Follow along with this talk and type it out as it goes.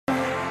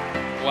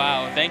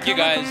Wow, thank you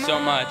guys so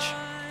much.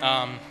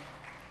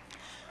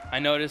 I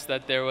noticed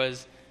that there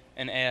was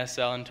an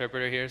ASL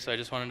interpreter here, so I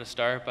just wanted to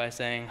start by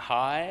saying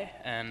hi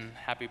and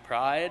happy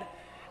Pride.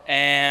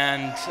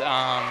 And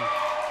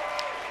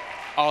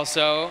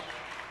also,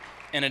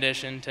 in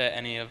addition to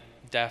any of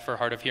deaf or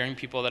hard of hearing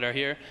people that are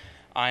here,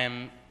 I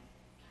am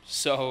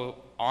so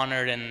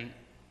honored and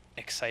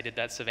excited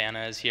that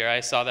Savannah is here. I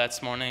saw that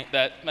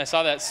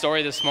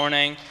story this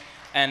morning,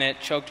 and it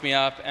choked me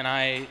up, and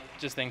I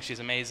just think she's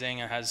amazing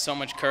and has so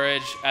much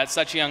courage at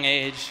such a young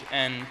age,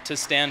 and to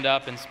stand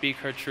up and speak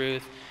her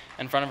truth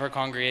in front of her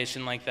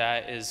congregation like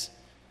that is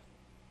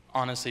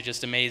honestly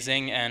just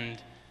amazing,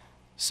 and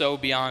so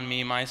beyond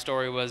me. My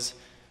story was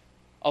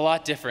a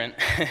lot different.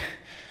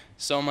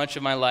 So much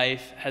of my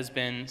life has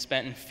been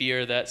spent in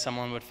fear that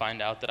someone would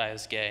find out that I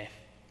was gay,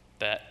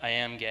 that I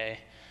am gay.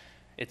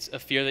 It's a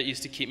fear that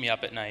used to keep me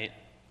up at night,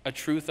 a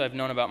truth I've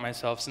known about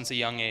myself since a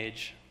young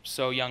age,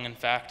 so young in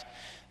fact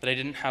that I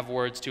didn't have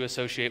words to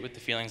associate with the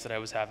feelings that I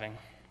was having.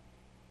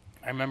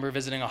 I remember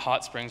visiting a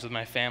hot springs with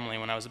my family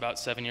when I was about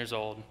 7 years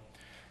old.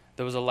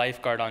 There was a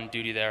lifeguard on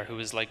duty there who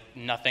was like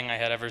nothing I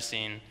had ever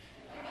seen.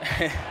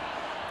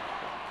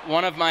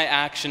 One of my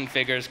action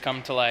figures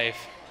come to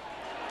life.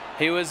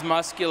 He was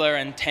muscular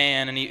and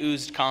tan, and he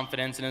oozed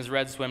confidence in his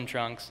red swim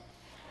trunks.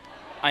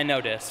 I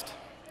noticed.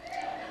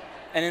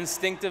 And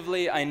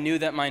instinctively, I knew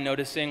that my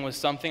noticing was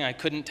something I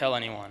couldn't tell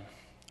anyone.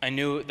 I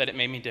knew that it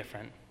made me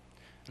different.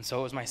 And so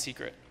it was my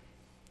secret.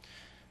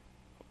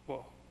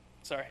 Whoa,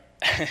 sorry.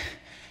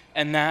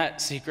 And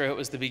that secret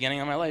was the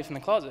beginning of my life in the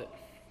closet.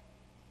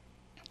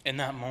 In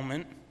that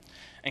moment,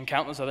 and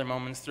countless other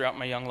moments throughout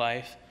my young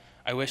life,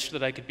 I wished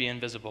that I could be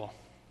invisible.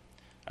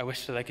 I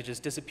wished that I could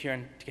just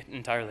disappear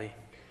entirely.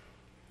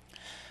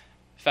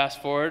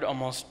 Fast forward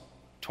almost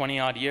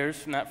 20-odd years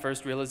from that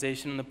first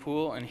realization in the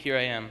pool, and here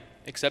I am,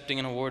 accepting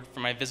an award for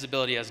my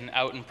visibility as an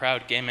out and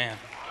proud gay man.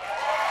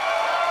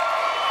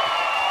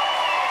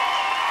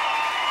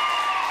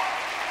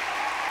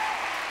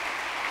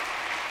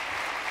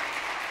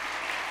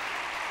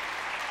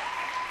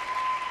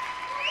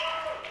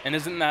 And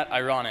isn't that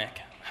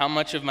ironic? How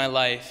much of my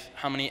life,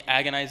 how many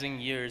agonizing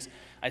years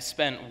I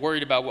spent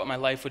worried about what my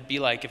life would be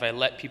like if I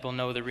let people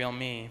know the real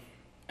me,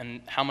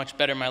 and how much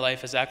better my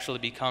life has actually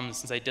become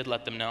since I did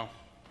let them know.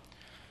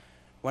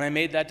 When I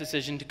made that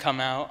decision to come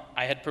out,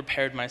 I had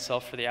prepared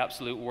myself for the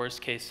absolute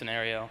worst case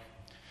scenario.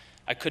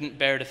 I couldn't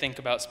bear to think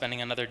about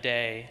spending another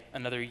day,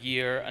 another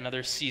year,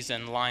 another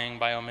season lying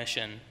by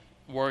omission,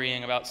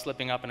 worrying about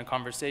slipping up in a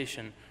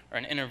conversation or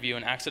an interview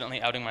and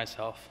accidentally outing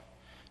myself.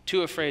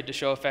 Too afraid to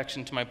show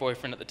affection to my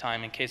boyfriend at the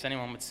time in case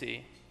anyone would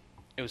see.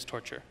 It was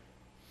torture.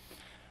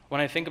 When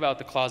I think about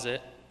the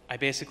closet, I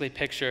basically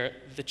picture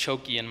the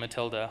Chokey in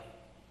Matilda,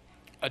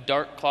 a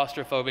dark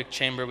claustrophobic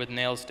chamber with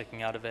nails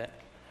sticking out of it.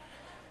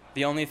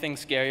 The only thing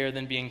scarier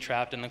than being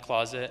trapped in the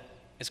closet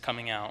is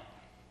coming out.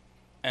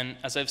 And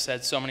as I've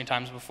said so many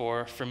times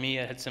before, for me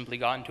it had simply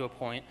gotten to a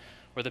point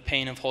where the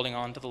pain of holding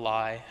on to the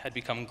lie had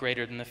become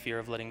greater than the fear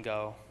of letting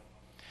go.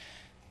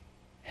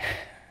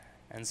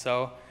 And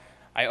so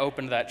I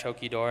opened that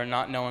Chokey door,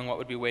 not knowing what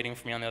would be waiting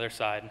for me on the other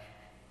side.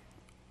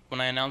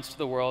 When I announced to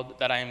the world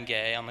that I am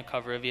gay on the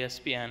cover of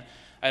ESPN,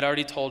 I'd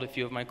already told a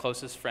few of my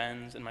closest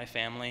friends and my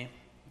family.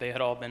 They had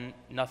all been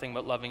nothing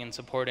but loving and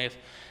supportive.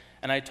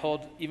 And I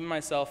told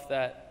myself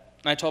that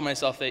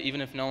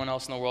even if no one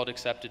else in the world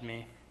accepted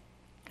me,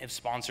 if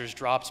sponsors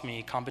dropped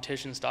me,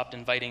 competition stopped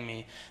inviting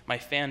me, my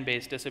fan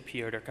base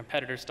disappeared, or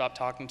competitors stopped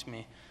talking to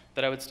me,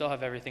 that I would still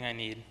have everything I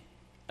need,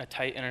 a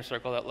tight inner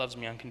circle that loves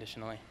me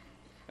unconditionally.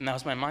 And that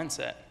was my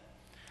mindset.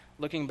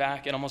 Looking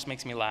back, it almost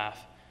makes me laugh.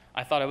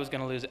 I thought I was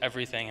going to lose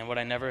everything, and what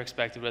I never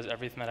expected was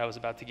everything that I was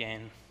about to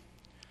gain.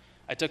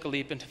 I took a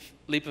leap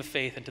of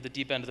faith into the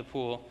deep end of the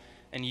pool,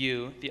 and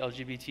you, the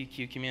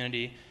LGBTQ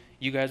community,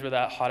 you guys were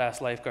that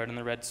hot-ass lifeguard in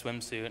the red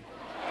swimsuit.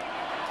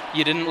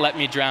 You didn't let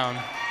me drown.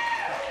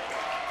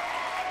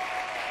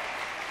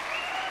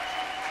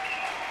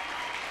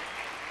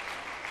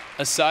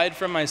 Aside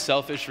from my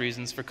selfish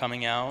reasons for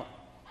coming out,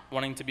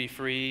 wanting to be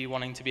free,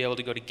 wanting to be able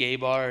to go to gay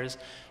bars,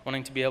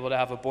 wanting to be able to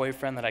have a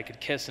boyfriend that I could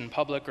kiss in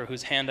public or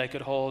whose hand I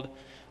could hold,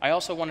 I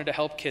also wanted to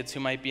help kids who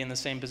might be in the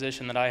same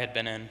position that I had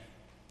been in.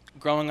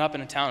 Growing up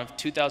in a town of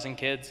 2,000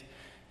 kids,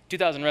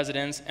 2,000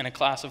 residents, and a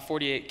class of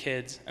 48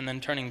 kids, and then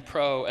turning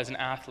pro as an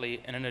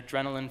athlete in an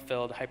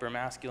adrenaline-filled,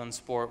 hyper-masculine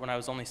sport when I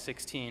was only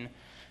 16,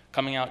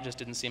 coming out just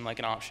didn't seem like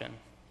an option.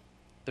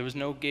 There was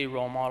no gay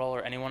role model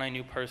or anyone I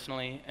knew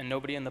personally, and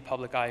nobody in the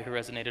public eye who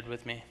resonated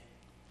with me.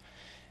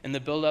 In the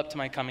build-up to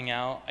my coming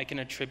out, I can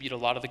attribute a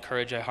lot of the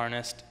courage I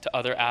harnessed to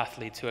other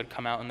athletes who had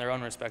come out in their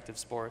own respective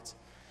sports.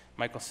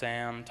 Michael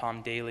Sam,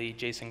 Tom Daly,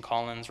 Jason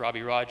Collins,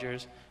 Robbie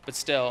Rogers, but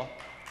still,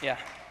 yeah.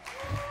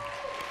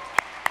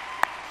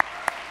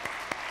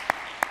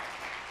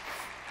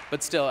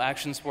 But still,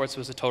 action sports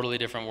was a totally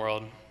different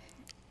world.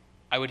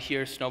 I would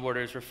hear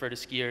snowboarders refer to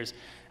skiers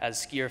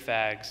as skier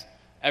fags.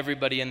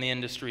 Everybody in the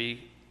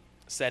industry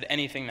said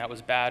anything that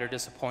was bad or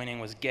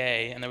disappointing was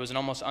gay, and there was an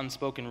almost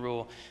unspoken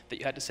rule that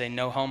you had to say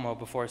no homo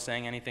before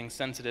saying anything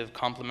sensitive,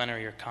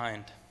 complimentary, or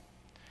kind.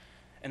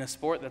 In a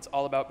sport that's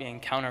all about being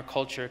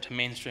counterculture to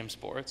mainstream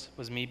sports,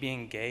 was me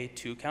being gay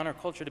too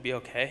counterculture to be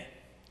okay?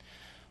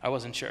 I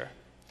wasn't sure.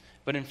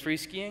 But in free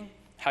skiing,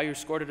 how you're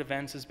scored at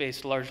events is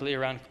based largely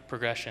around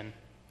progression.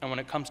 And when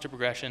it comes to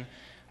progression,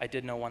 I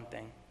did know one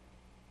thing.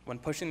 When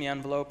pushing the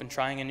envelope and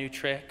trying a new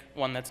trick,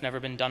 one that's never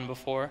been done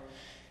before,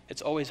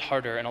 it's always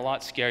harder and a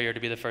lot scarier to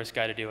be the first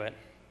guy to do it.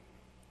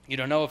 You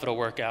don't know if it'll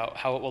work out,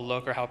 how it will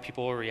look, or how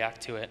people will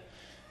react to it.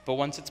 But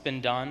once it's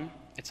been done,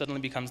 it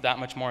suddenly becomes that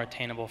much more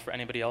attainable for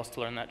anybody else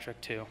to learn that trick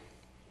too.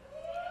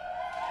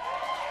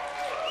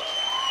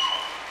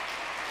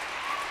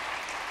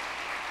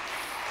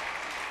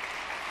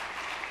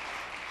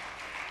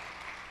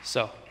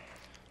 So,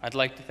 I'd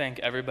like to thank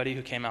everybody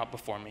who came out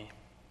before me,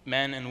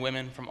 men and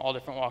women from all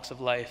different walks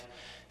of life,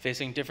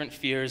 facing different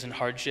fears and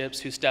hardships,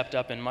 who stepped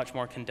up in much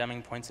more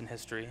condemning points in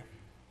history.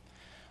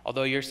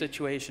 Although your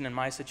situation and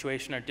my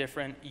situation are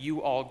different,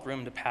 you all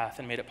groomed a path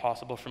and made it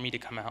possible for me to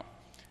come out.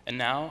 And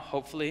now,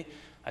 hopefully,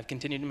 I've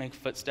continued to make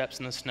footsteps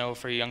in the snow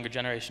for a younger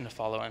generation to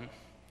follow in.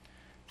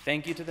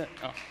 Thank you to the...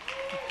 Oh.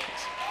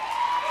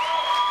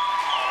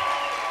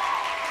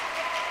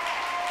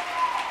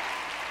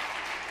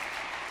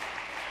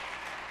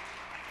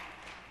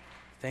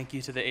 Thank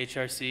you to the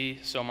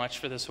HRC so much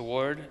for this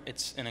award.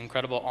 It's an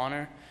incredible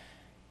honor.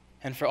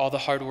 And for all the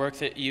hard work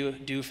that you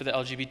do for the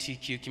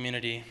LGBTQ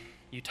community.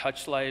 You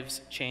touch lives,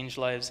 change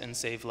lives, and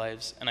save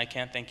lives, and I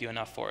can't thank you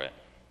enough for it.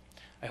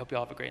 I hope you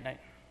all have a great night.